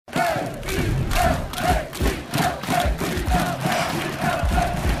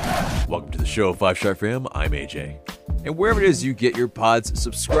show, Five Stripe Fam. I'm AJ. And wherever it is you get your pods,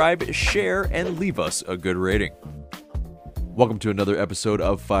 subscribe, share, and leave us a good rating. Welcome to another episode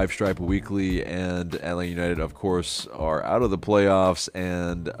of Five Stripe Weekly, and Atlanta United, of course, are out of the playoffs,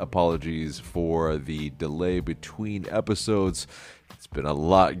 and apologies for the delay between episodes. It's been a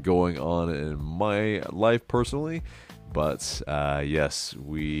lot going on in my life personally, but yes,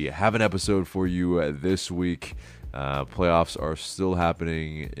 we have an episode for you this week. Playoffs are still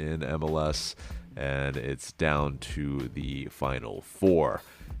happening in MLS, and it's down to the Final Four.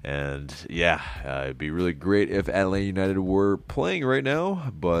 And yeah, it'd be really great if Atlanta United were playing right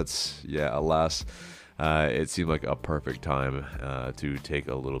now, but yeah, alas, it seemed like a perfect time to take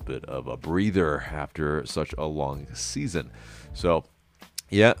a little bit of a breather after such a long season. So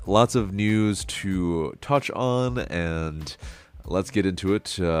yeah, lots of news to touch on, and let's get into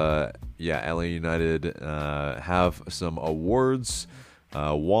it. Yeah, Atlanta United have some awards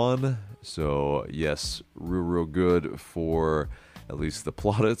won, so yes, real good for at least the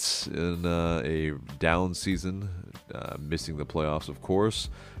Plaudits in a down season, missing the playoffs, of course.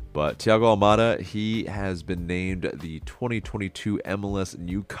 But Thiago Almada, he has been named the 2022 MLS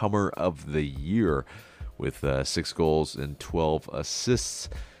Newcomer of the Year with 6 goals and 12 assists.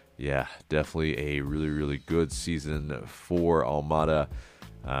 Yeah, definitely a really good season for Almada.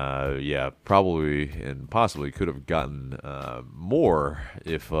 Yeah, probably and possibly could have gotten more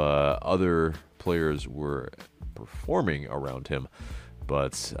if other players were performing around him,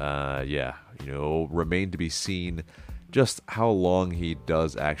 but yeah, remain to be seen just how long he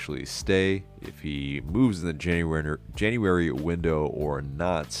does actually stay, if he moves in the January window or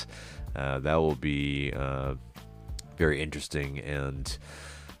not. That will be very interesting, and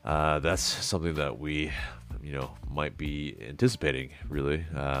that's something that we might be anticipating, really,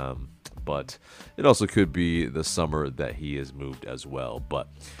 but it also could be the summer that he is moved as well. But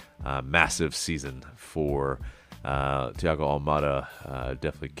massive season for Thiago Almada.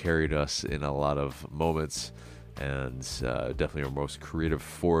 Definitely carried us in a lot of moments, and definitely our most creative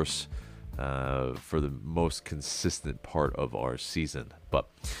force for the most consistent part of our season. But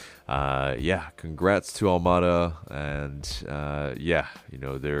yeah, congrats to Almada, and yeah,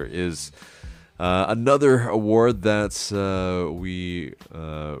 there is another award that we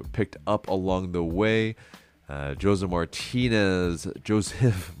picked up along the way. Joseph Martinez,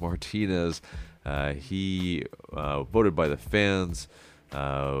 he voted by the fans.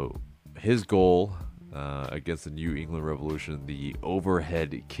 His goal against the New England Revolution, the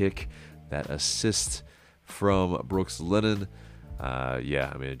overhead kick, that assist from Brooks Lennon.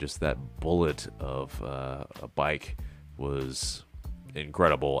 Yeah, I mean, just that bullet of a bike was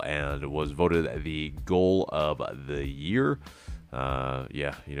incredible and was voted the goal of the year.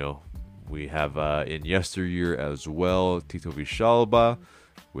 Yeah, we have in yesteryear as well, Tito Villalba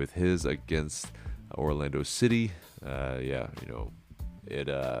with his against Orlando City. Yeah,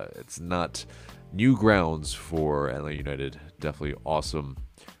 it's not new grounds for Atlanta United. Definitely awesome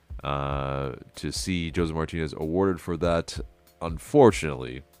to see Joseph Martinez awarded for that.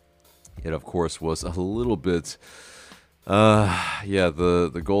 Unfortunately, it of course was a little bit yeah,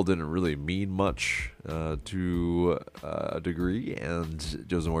 the goal didn't really mean much to a degree, and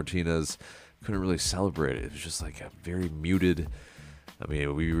Joseph Martinez couldn't really celebrate it. It was just like a very muted. I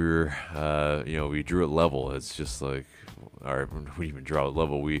mean, we were, we drew it level. It's just like, all right, we even draw it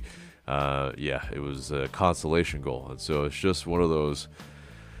level. We, yeah, it was a consolation goal, and so it's just one of those.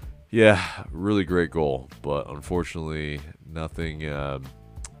 Yeah, really great goal, but unfortunately, nothing.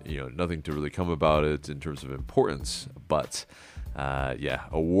 Nothing to really come about it in terms of importance, but yeah,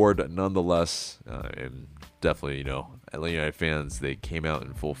 award nonetheless, and definitely, Atlanta United fans, they came out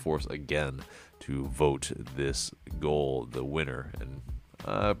in full force again to vote this goal the winner,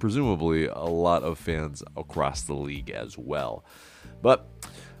 and presumably a lot of fans across the league as well. But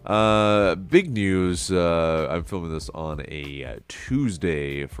big news, I'm filming this on a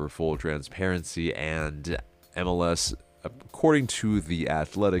Tuesday for full transparency, and MLS, according to The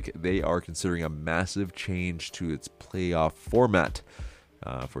Athletic, they are considering a massive change to its playoff format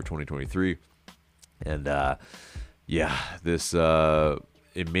for 2023. And yeah, this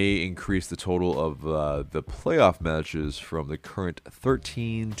it may increase the total of the playoff matches from the current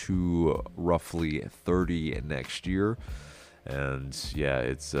 13 to roughly 30 next year. And yeah,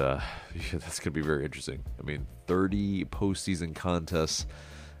 it's that's going to be very interesting. I mean, 30 postseason contests.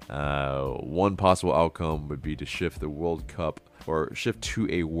 One possible outcome would be to shift the World Cup, or shift to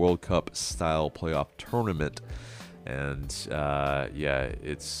a World Cup style playoff tournament. And yeah,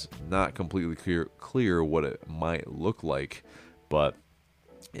 it's not completely clear what it might look like, but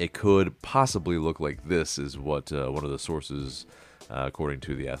it could possibly look like this, is what one of the sources, according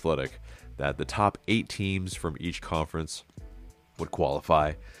to The Athletic, that the top 8 teams from each conference would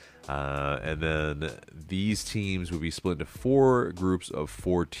qualify. And then these teams would be split into 4 groups of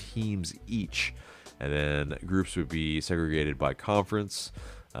 4 teams each. And then groups would be segregated by conference.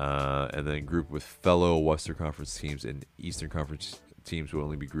 And then grouped with fellow Western Conference teams, and Eastern Conference teams would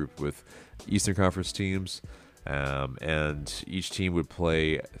only be grouped with Eastern Conference teams. And each team would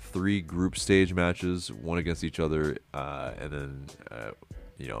play 3 group stage matches, one against each other, and then,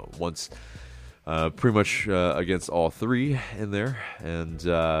 once pretty much against all 3 in there. And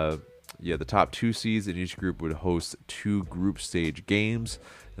the top 2 seeds in each group would host 2 group stage games,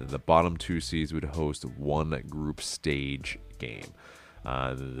 and the bottom 2 seeds would host 1 group stage game.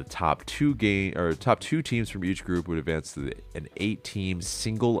 The top 2 teams from each group would advance to an 8-team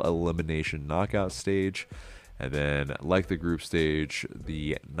single elimination knockout stage. And then, like the group stage,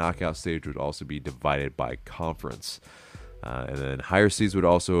 the knockout stage would also be divided by conference. And then higher seeds would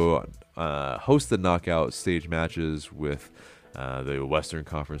also host the knockout stage matches, with the Western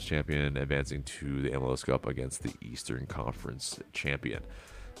Conference champion advancing to the MLS Cup against the Eastern Conference champion.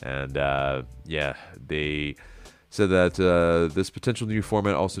 And they said that this potential new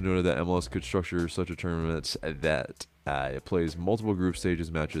format also noted that MLS could structure such a tournament that it plays multiple group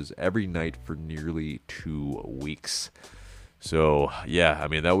stages matches every night for nearly 2 weeks. So,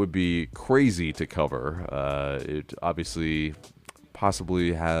 that would be crazy to cover. It obviously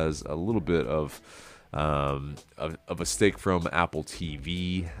possibly has a little bit of a stake from Apple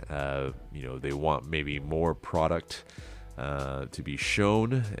TV. They want maybe more product to be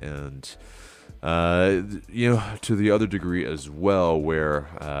shown, and to the other degree as well,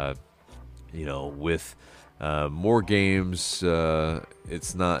 where with more games,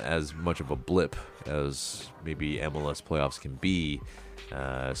 it's not as much of a blip as maybe MLS playoffs can be,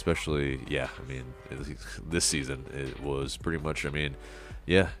 especially, this season it was pretty much,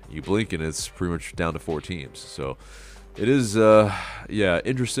 you blink and it's pretty much down to 4 teams. So it is,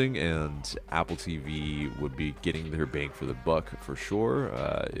 interesting, and Apple TV would be getting their bang for the buck for sure,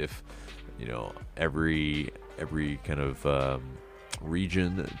 if, every kind of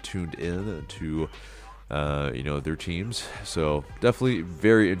region tuned in to their teams. So definitely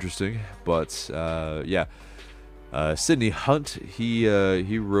very interesting. But Sydney Hunt, he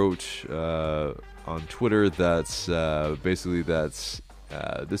wrote on Twitter that basically this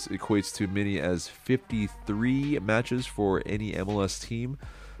equates to many as 53 matches for any MLS team.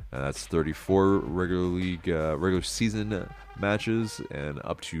 That's 34 regular season matches, and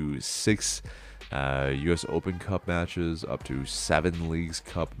up to 6 U.S. Open Cup matches, up to 7 Leagues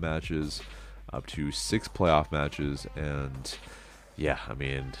Cup matches, up to 6 playoff matches, and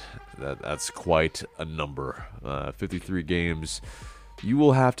that's quite a number. 53 games. You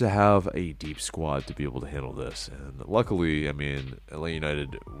will have to have a deep squad to be able to handle this, and luckily, LA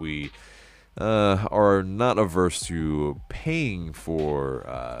United, we are not averse to paying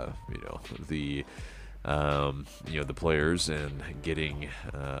for the players and getting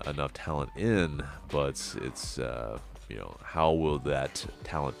enough talent in, but it's how will that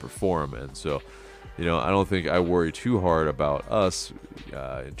talent perform? And so I don't think I worry too hard about us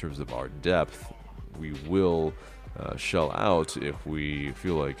in terms of our depth. We will shell out if we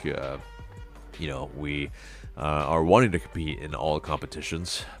feel like we are wanting to compete in all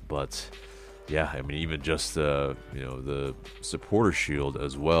competitions. But even just the supporter shield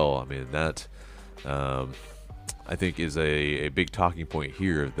as well, that I think is a big talking point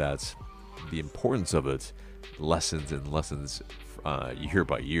here, that the importance of it lessens year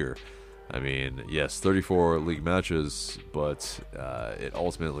by year. Yes, 34 league matches, but it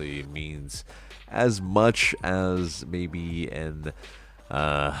ultimately means as much as maybe an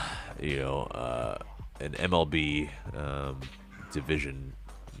MLB division,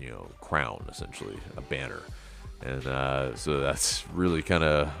 crown, essentially a banner. And so that's really kind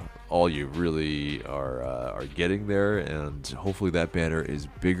of all you really are getting there, and hopefully that banner is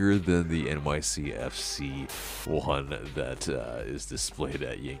bigger than the NYCFC one that is displayed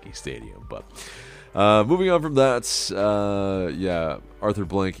at Yankee Stadium. But moving on from that, Arthur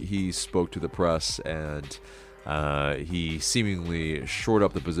Blank, he spoke to the press, and he seemingly shored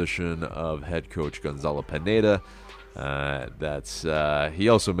up the position of head coach Gonzalo Pineda. He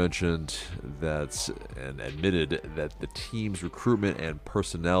also mentioned that and admitted that the team's recruitment and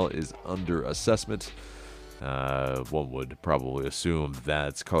personnel is under assessment. One would probably assume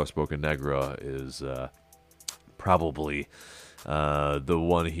that Carlos Bocanegra is probably the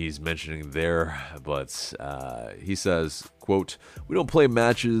one he's mentioning there, but he says, quote, "We don't play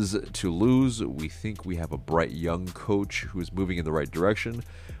matches to lose. We think we have a bright young coach who is moving in the right direction.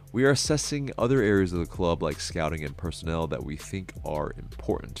 We are assessing other areas of the club like scouting and personnel that we think are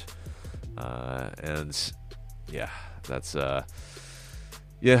important." And yeah, that's to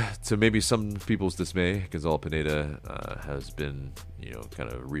maybe some people's dismay, Gonzalo Pineda has been,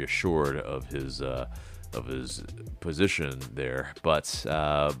 kind of reassured of his position there. But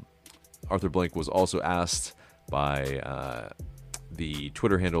Arthur Blank was also asked by the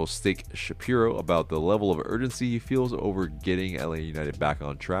Twitter handle Steak Shapiro about the level of urgency he feels over getting LA United back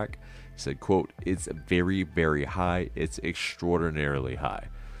on track. He said, quote, "It's very, very high. It's extraordinarily high."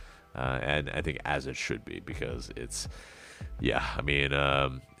 And I think as it should be, because it's,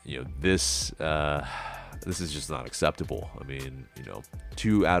 this is just not acceptable. I mean,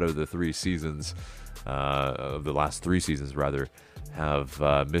 2 out of the 3 seasons, of the last 3 seasons rather, have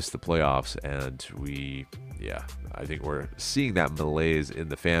missed the playoffs, and I think we're seeing that malaise in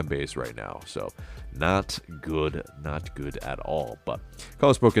the fan base right now. So not good at all. But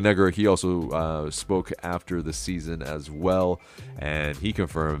Carlos Bocanegra, he also spoke after the season as well, and he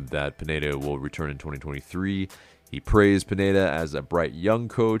confirmed that Pineda will return in 2023. He praised Pineda as a bright young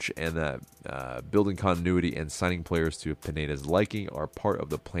coach, and that building continuity and signing players to Pineda's liking are part of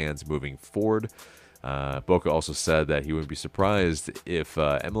the plans moving forward. Boca also said that he wouldn't be surprised if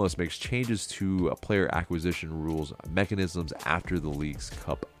MLS makes changes to player acquisition rules mechanisms after the League's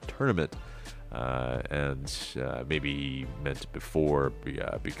Cup tournament. And maybe he meant before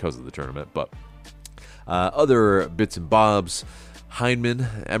because of the tournament. But other bits and bobs,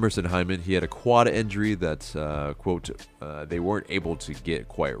 Emerson Hyndman, he had a quad injury that, quote, they weren't able to get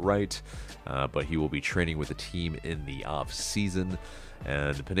quite right, but he will be training with the team in the off-season.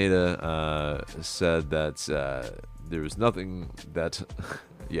 And Pineda said that there was nothing that,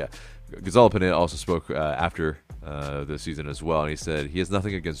 Gonzalo Pineda also spoke after the season as well, and he said he has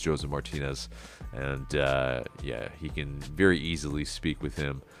nothing against Josef Martinez, and he can very easily speak with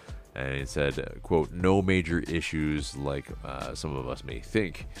him. And he said, quote, "No major issues like some of us may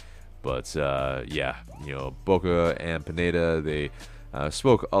think." But, Boca and Pineda, they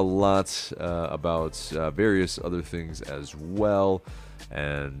spoke a lot about various other things as well.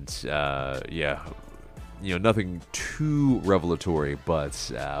 And, nothing too revelatory,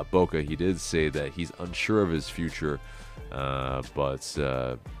 but Boca, he did say that he's unsure of his future. But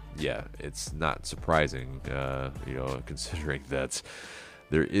it's not surprising, considering that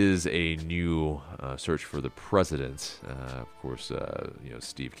there is a new search for the president. Of course,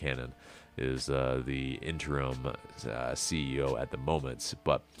 Steve Cannon is the interim CEO at the moment.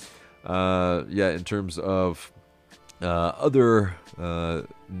 But, in terms of other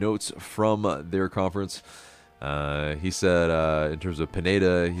notes from their conference, he said, in terms of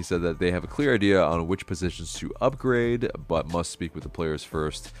Pineda, he said that they have a clear idea on which positions to upgrade, but must speak with the players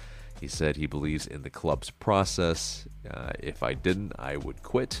first. He said he believes in the club's process. If I didn't, I would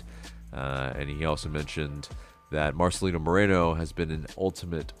quit. And he also mentioned that Marcelino Moreno has been an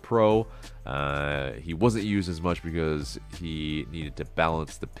ultimate pro. He wasn't used as much because he needed to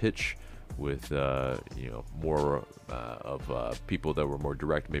balance the pitch with more of people that were more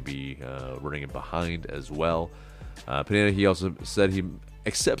direct, maybe running in behind as well. Pineda, he also said he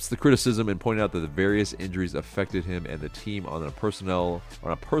accepts the criticism and pointed out that the various injuries affected him and the team on a personal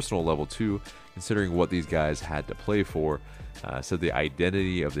level too, considering what these guys had to play for. Said the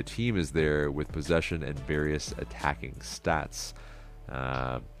identity of the team is there with possession and various attacking stats.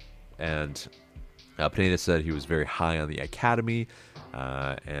 And Pineda said he was very high on the academy,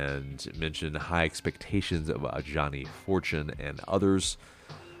 and mentioned high expectations of Johnny Fortune and others.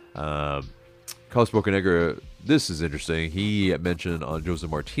 Carlos Bocanegra, this is interesting. He mentioned on Josef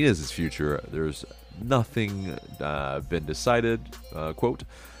Martinez's future, there's nothing been decided. Quote,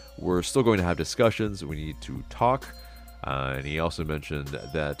 "We're still going to have discussions. We need to talk." And he also mentioned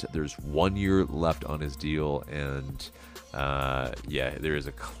that there's 1 year left on his deal, and there is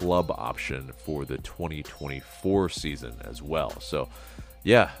a club option for the 2024 season as well. So,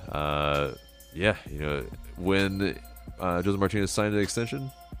 when Josef Martinez signed an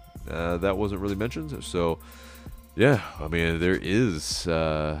extension, that wasn't really mentioned. So, there is,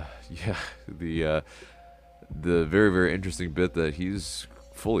 the very, very interesting bit that he's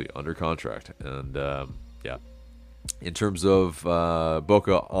fully under contract. And, in terms of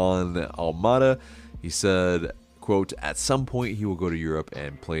Boca on Almada, he said, quote, "At some point he will go to Europe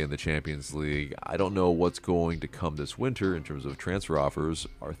and play in the Champions League. I don't know what's going to come this winter in terms of transfer offers.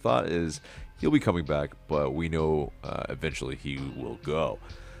 Our thought is he'll be coming back, but we know eventually he will go."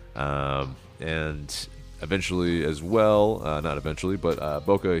 And eventually as well, not eventually, but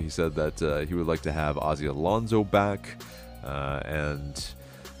Boca, he said that he would like to have Ozzie Alonso back, and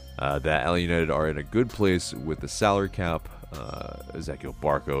that LA United are in a good place with the salary cap. Ezequiel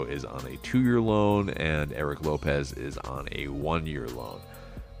Barco is on a 2-year loan, and Eric Lopez is on a 1-year loan.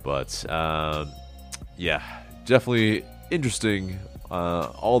 But yeah, definitely interesting.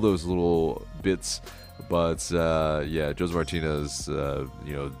 All those little bits, but yeah, Joseph Martinez,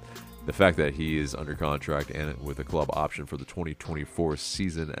 the fact that he is under contract and with a club option for the 2024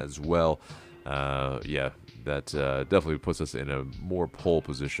 season as well, yeah, that definitely puts us in a more pole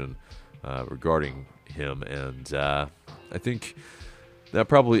position regarding him, and I think that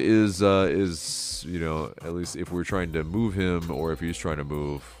probably is at least if we're trying to move him or if he's trying to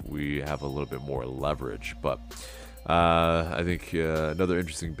move, we have a little bit more leverage. But I think another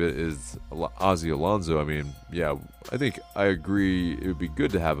interesting bit is Ozzie Alonso. I mean, yeah, I think I agree it would be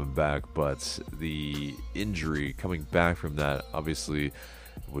good to have him back, but the injury coming back from that obviously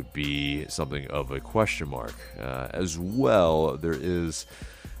would be something of a question mark. As well, there is,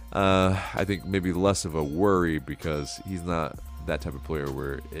 I think, maybe less of a worry because he's not that type of player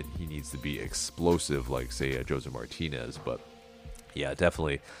where he needs to be explosive like, say, Joseph Martinez. But yeah,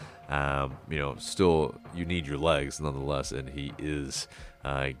 definitely, still you need your legs nonetheless, and he is,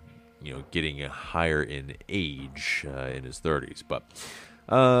 getting higher in age in his 30s. But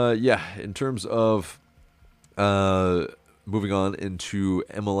yeah, in terms of moving on into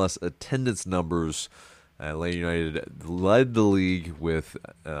MLS attendance numbers, Atlanta United led the league with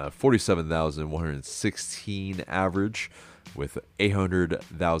 47,116 average, with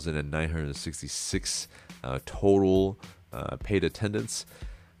 800,966 total paid attendance.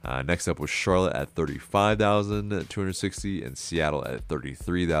 Next up was Charlotte at 35,260 and Seattle at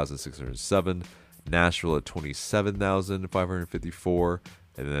 33,607. Nashville at 27,554.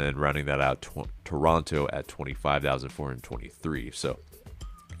 And then rounding that out, Toronto at 25,423. So,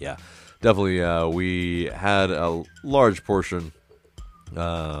 yeah, definitely we had a large portion,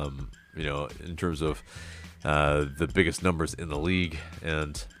 in terms of the biggest numbers in the league.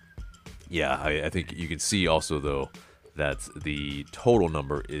 And, yeah, I think you can see also, though, that the total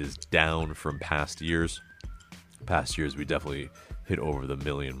number is down from past years. Past years, we definitely hit over the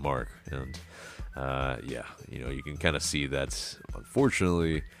million mark. And, yeah, you can kind of see that,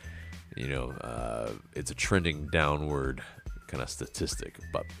 unfortunately, it's a trending downward kind of statistic.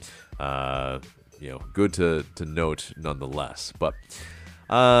 But, good to note nonetheless. But,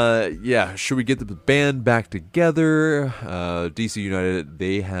 yeah, should we get the band back together? DC United,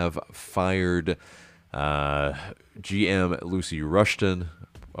 they have fired GM Lucy Rushton.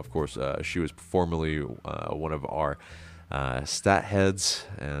 Of course, she was formerly one of our stat heads,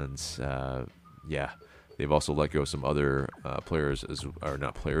 and yeah, they've also let go some other personnel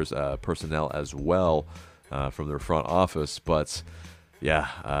as well from their front office. But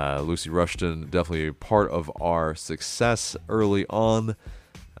yeah, Lucy Rushton definitely part of our success early on.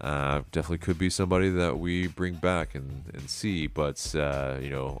 Definitely could be somebody that we bring back and see, but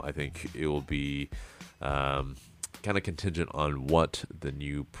I think it will be kind of contingent on what the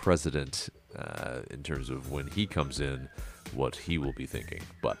new president, in terms of when he comes in, what he will be thinking.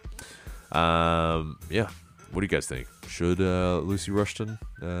 But yeah, what do you guys think? Should Lucy Rushton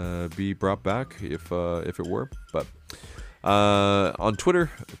be brought back if it were? But on Twitter,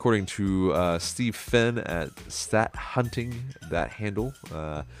 according to Steve Fenn at Stat Hunting, that handle,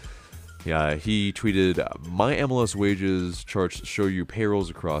 yeah, he tweeted, "My MLS wages charts show you payrolls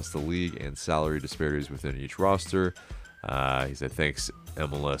across the league and salary disparities within each roster." He said, "Thanks,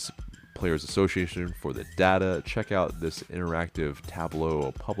 MLS Players Association, for the data. Check out this interactive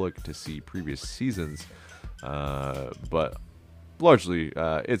Tableau public to see previous seasons." But largely,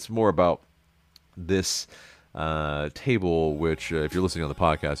 it's more about this table, which if you're listening on the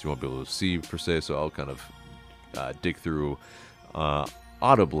podcast, you won't be able to see per se. So I'll kind of dig through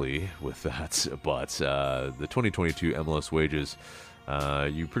audibly with that. But the 2022 MLS wages,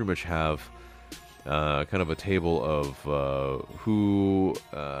 you pretty much have kind of a table of who,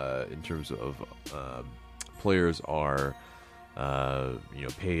 in terms of players, are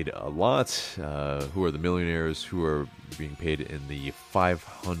paid a lot, who are the millionaires, who are being paid in the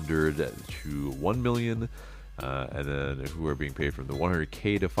 500 to 1 million, and then who are being paid from the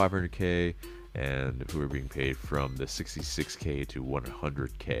 100K to 500K, and who are being paid from the 66K to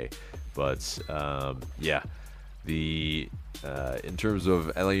 100K. But yeah, in terms of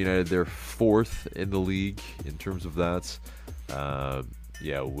Atlanta United, they're fourth in the league in terms of that.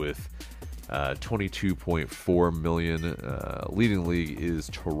 Yeah, with 22.4 million. Leading the league is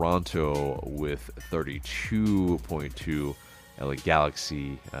Toronto with 32.2. LA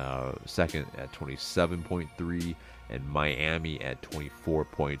Galaxy second at 27.3, and Miami at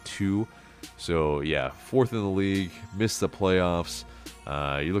 24.2. So yeah, fourth in the league, missed the playoffs.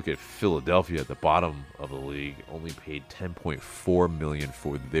 You look at Philadelphia at the bottom of the league, only paid 10.4 million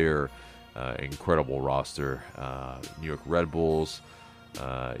for their incredible roster. New York Red Bulls,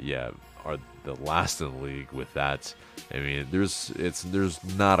 are the last in the league with that. I mean, there's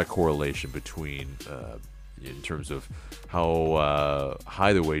not a correlation between in terms of how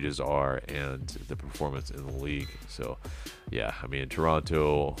high the wages are and the performance in the league. So, yeah, I mean,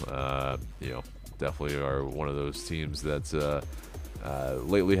 Toronto, definitely are one of those teams that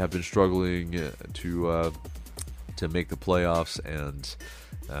lately have been struggling to make the playoffs, and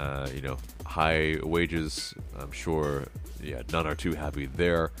high wages. I'm sure, none are too happy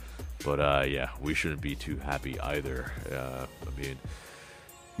there. But, we shouldn't be too happy either.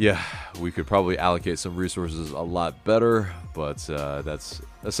 We could probably allocate some resources a lot better, but that's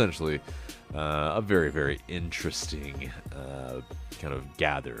essentially a very, very interesting kind of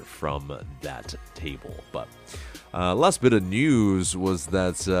gather from that table. But last bit of news was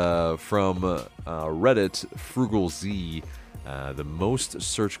that from Reddit, FrugalZ, the most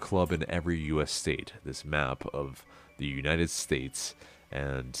searched club in every U.S. state, this map of the United States.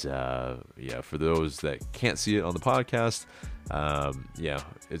 And for those that can't see it on the podcast,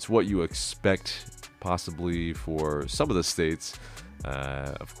 it's what you expect possibly for some of the states.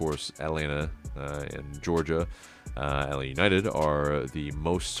 Of course, Atlanta and Georgia, LA United are the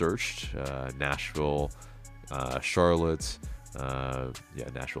most searched. Nashville, Charlotte,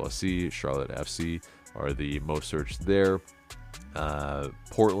 Nashville SC, Charlotte FC are the most searched there.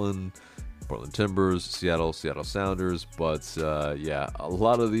 Portland Timbers, Seattle Sounders, but a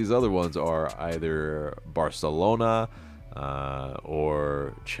lot of these other ones are either Barcelona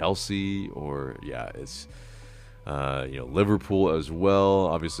or Chelsea, or it's Liverpool as well.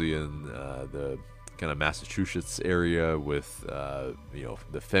 Obviously in the kind of Massachusetts area with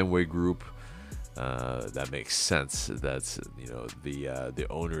the Fenway Group. That makes sense. That's the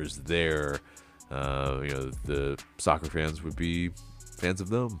owners there. The soccer fans would be fans of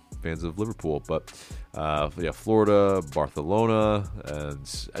them, fans of Liverpool. But Florida, Barcelona,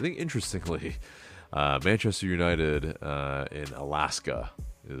 and I think interestingly, Manchester United in Alaska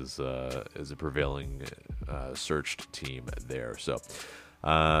is a prevailing searched team there. So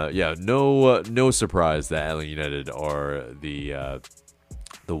no surprise that LA United are the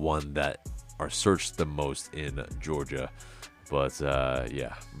one that are searched the most in Georgia. But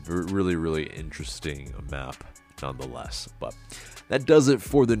really, really interesting map nonetheless. But that does it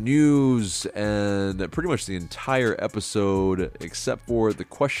for the news and pretty much the entire episode, except for the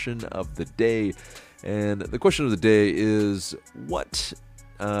question of the day. And the question of the day is, what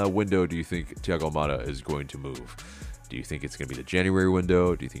window do you think Thiago Almada is going to move? Do you think it's going to be the January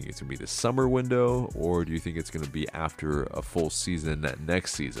window? Do you think it's going to be the summer window? Or do you think it's going to be after a full season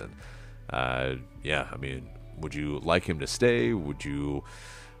next season? Would you like him to stay? Would you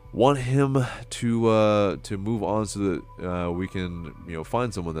want him to move on so that we can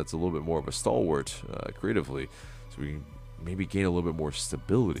find someone that's a little bit more of a stalwart creatively, so we can maybe gain a little bit more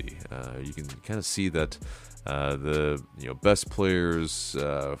stability? You can kind of see that the best players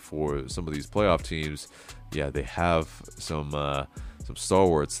for some of these playoff teams, they have some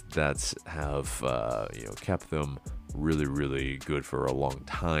stalwarts that have kept them really, really good for a long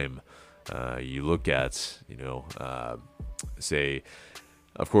time. You look at say,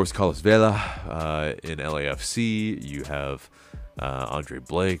 of course, Carlos Vela in LAFC. You have Andre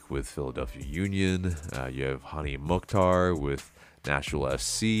Blake with Philadelphia Union. You have Hani Mukhtar with Nashville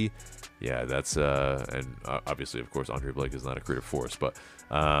FC. That's and obviously, of course, Andre Blake is not a creative force, but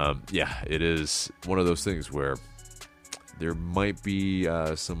it is one of those things where there might be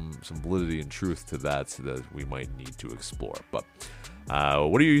some validity and truth to that we might need to explore. But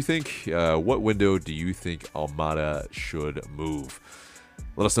what do you think? What window do you think Almada should move?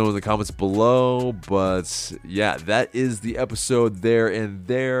 Let us know in the comments below. But that is the episode there. And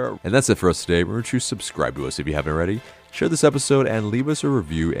that's it for us today. Remember to subscribe to us if you haven't already. Share this episode and leave us a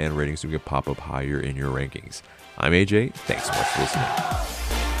review and rating so we can pop up higher in your rankings. I'm AJ. Thanks so much for listening.